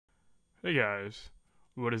Hey guys,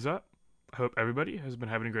 what is up? I hope everybody has been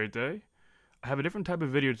having a great day. I have a different type of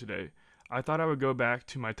video today. I thought I would go back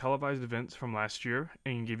to my televised events from last year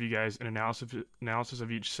and give you guys an analysis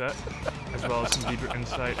of each set, as well as some deeper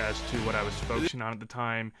insight as to what I was focusing on at the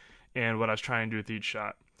time and what I was trying to do with each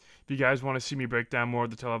shot. If you guys want to see me break down more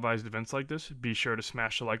of the televised events like this, be sure to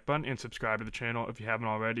smash the like button and subscribe to the channel if you haven't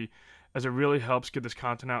already, as it really helps get this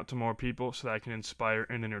content out to more people so that I can inspire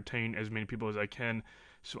and entertain as many people as I can.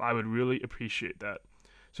 So I would really appreciate that.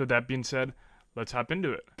 So that being said, let's hop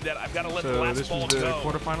into it. That I've got to let So the last this ball was the go.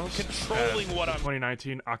 quarterfinals Controlling at what the I'm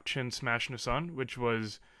 2019 Auction Smash in the Sun, which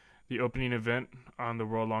was the opening event on the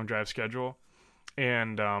World Long Drive schedule.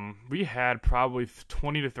 And we had probably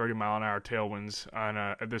 20 to 30 mile an hour tailwinds on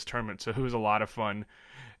at this tournament, so it was a lot of fun.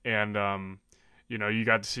 And you know, you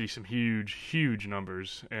got to see some huge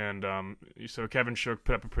numbers. And so Kevin Shook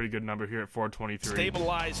put up a pretty good number here at 423.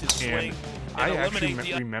 stabilize his swing And and I actually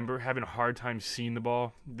eliminate the remember having a hard time seeing the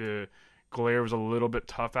ball. The glare was a little bit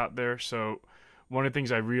tough out there. So one of the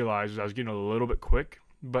things I realized was I was getting a little bit quick,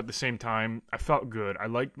 but at the same time, I felt good. I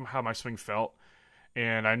liked how my swing felt,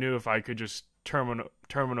 and I knew if I could just turn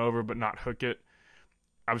one over but not hook it,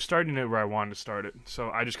 I was starting it where I wanted to start it. So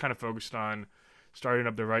I just kind of focused on starting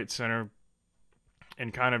up the right center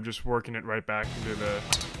and kind of just working it right back into the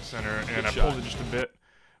center. And I pulled it just a bit,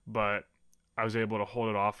 but I was able to hold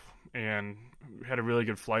it off and had a really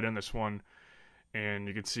good flight in this one. And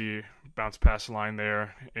you can see bounce past the line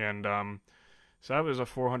there. And so that was a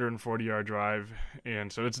 440-yard drive.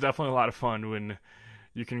 And so it's definitely a lot of fun when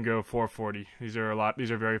you can go 440. These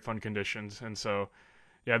are very fun conditions. And so,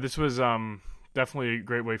 yeah, this was definitely a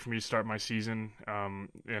great way for me to start my season.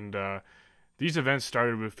 These events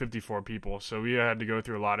started with 54 people, so we had to go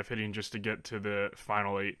through a lot of hitting just to get to the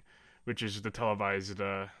final 8, which is the televised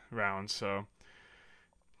round. So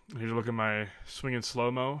here's a look at my swing in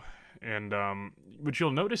slow-mo. And what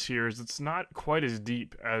you'll notice here is it's not quite as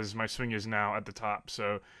deep as my swing is now at the top.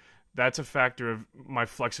 So that's a factor of my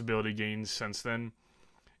flexibility gains since then.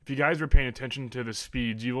 If you guys were paying attention to the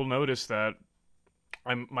speeds, you will notice that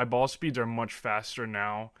my ball speeds are much faster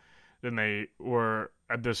now than they were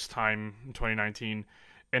at this time in 2019.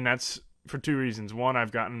 And that's for two reasons. One,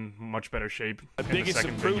 I've gotten much better shape. The biggest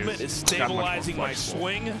improvement is stabilizing my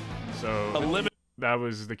swing. So that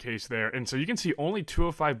was the case there. And so you can see only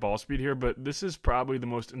 205 ball speed here, but this is probably the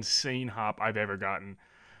most insane hop I've ever gotten.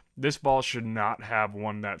 This ball should not have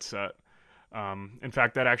won that set. In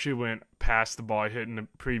fact, that actually went past the ball I hit in the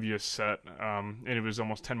previous set, and it was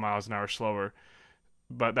almost 10 miles an hour slower.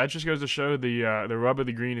 But that just goes to show the rub of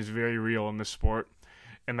the green is very real in this sport,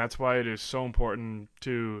 and that's why it is so important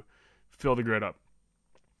to fill the grid up.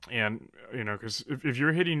 And you know, because if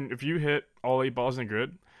you hit all 8 balls in the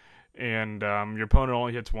grid, and your opponent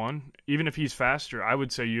only hits one, even if he's faster, I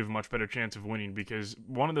would say you have a much better chance of winning, because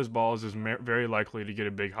one of those balls is very likely to get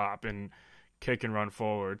a big hop and kick and run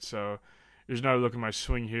forward. So there's another look at my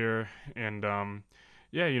swing here, and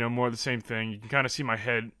yeah, you know, more of the same thing. You can kind of see my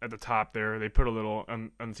head at the top there. They put a little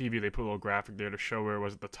on the TV. They put a little graphic there to show where it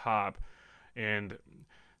was at the top, and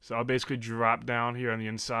so I'll basically drop down here on the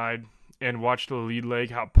inside and watch the lead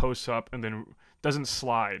leg how it posts up and then doesn't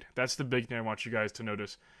slide. That's the big thing I want you guys to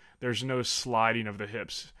notice. There's no sliding of the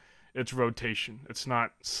hips. It's rotation. It's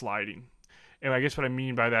not sliding. And I guess what I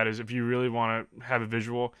mean by that is, if you really want to have a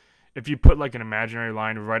visual, if you put like an imaginary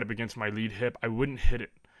line right up against my lead hip, I wouldn't hit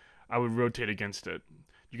it. I would rotate against it.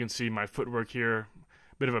 You can see my footwork here,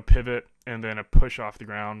 a bit of a pivot, and then a push off the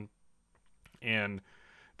ground. And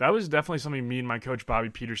that was definitely something me and my coach Bobby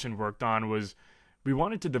Peterson worked on. Was we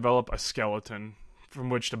wanted to develop a skeleton from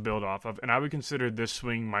which to build off of. And I would consider this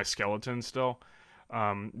swing my skeleton still.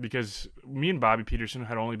 Because me and Bobby Peterson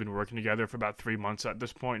had only been working together for about 3 months at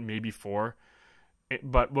this point, maybe 4.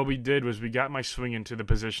 But what we did was we got my swing into the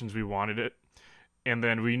positions we wanted it. And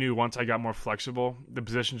then we knew once I got more flexible, the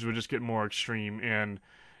positions would just get more extreme, and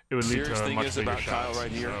it would lead to a much bigger shots.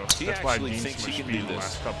 Right here. So that's why I gained so much speed in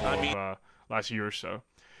the last year or so.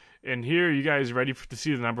 And here, you guys ready to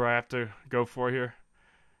see the number I have to go for here?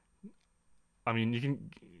 I mean, you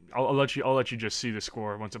can. I'll let you just see the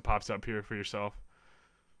score once it pops up here for yourself.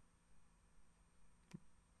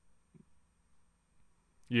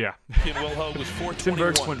 Yeah. Tim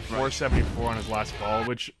Burks went 474 on his last ball,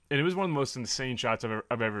 and it was one of the most insane shots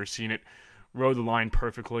I've ever seen. It rode the line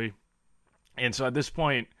perfectly. And so at this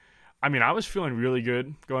point, I mean, I was feeling really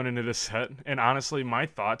good going into this set. And honestly, my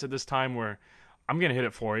thoughts at this time were, I'm going to hit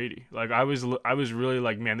at 480. Like, I was really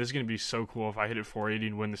like, man, this is going to be so cool if I hit at 480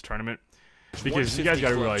 and win this tournament. Because you guys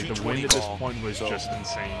got to realize the wind at this point was just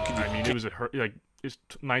insane. I mean, it was it's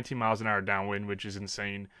 19 miles an hour downwind, which is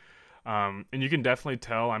insane. And you can definitely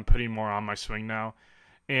tell I'm putting more on my swing now.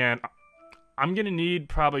 And I'm going to need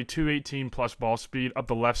probably 218 plus ball speed up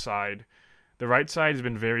the left side. The right side has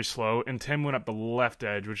been very slow, and Tim went up the left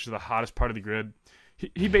edge, which is the hottest part of the grid.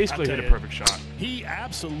 He basically hit a perfect shot. He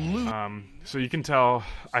absolutely. So you can tell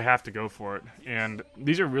I have to go for it. And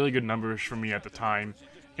these are really good numbers for me at the time.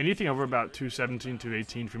 Anything over about 217,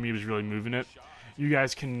 218 for me was really moving it. You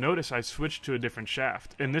guys can notice I switched to a different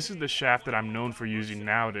shaft. And this is the shaft that I'm known for using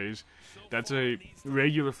nowadays. That's a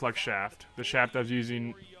regular flex shaft. The shaft I was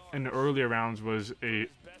using in the earlier rounds was a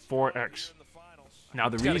 4X. Now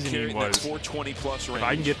the reasoning was, if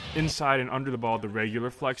I can get inside and under the ball the regular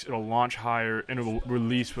flex, it'll launch higher and it will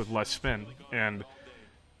release with less spin. And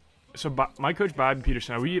so my coach Bob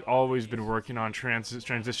Peterson, we had always been working on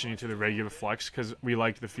transitioning to the regular flex because we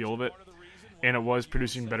liked the feel of it, and it was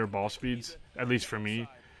producing better ball speeds, at least for me.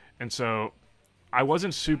 And so I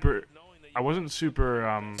wasn't super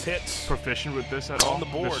proficient with this at all,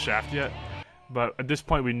 this shaft yet. But at this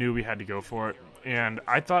point, we knew we had to go for it, and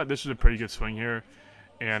I thought this was a pretty good swing here.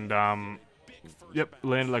 And, yep,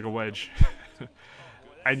 landed like a wedge.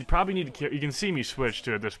 I probably need to, you can see me switch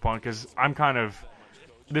to at this point, because I'm kind of,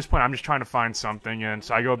 at this point, I'm just trying to find something, and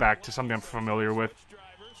so I go back to something I'm familiar with.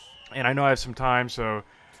 And I know I have some time, so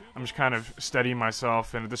I'm just kind of steadying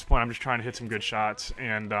myself, and at this point, I'm just trying to hit some good shots,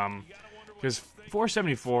 and, because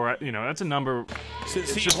 474, you know, that's a number,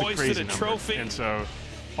 it's just a crazy number, and so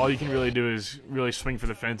all you can really do is really swing for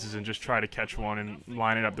the fences and just try to catch one and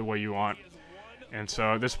line it up the way you want. And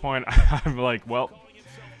so at this point, I'm like, well,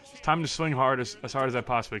 it's time to swing hard as hard as I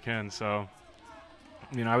possibly can. So,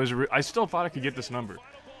 you know, I still thought I could get this number.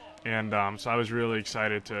 And so I was really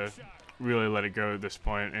excited to really let it go at this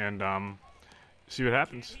point and see what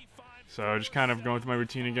happens. So just kind of going through my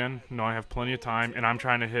routine again. You know, I have plenty of time, and I'm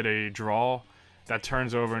trying to hit a draw that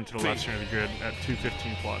turns over into the left center of the grid at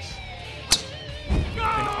 215 plus. And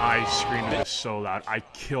I screamed this so loud. I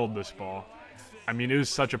killed this ball. I mean, it was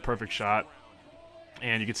such a perfect shot.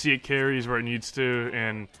 And you can see it carries where it needs to,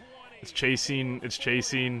 and it's chasing,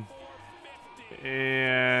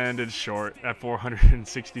 and it's short at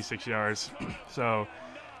 466 yards. So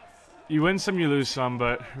you win some, you lose some,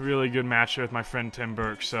 but really good matchup with my friend Tim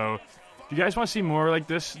Burke. So if you guys want to see more like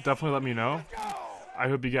this, definitely let me know. I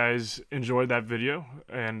hope you guys enjoyed that video,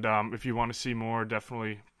 and if you want to see more,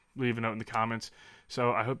 definitely leave a note in the comments.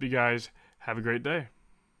 So I hope you guys have a great day.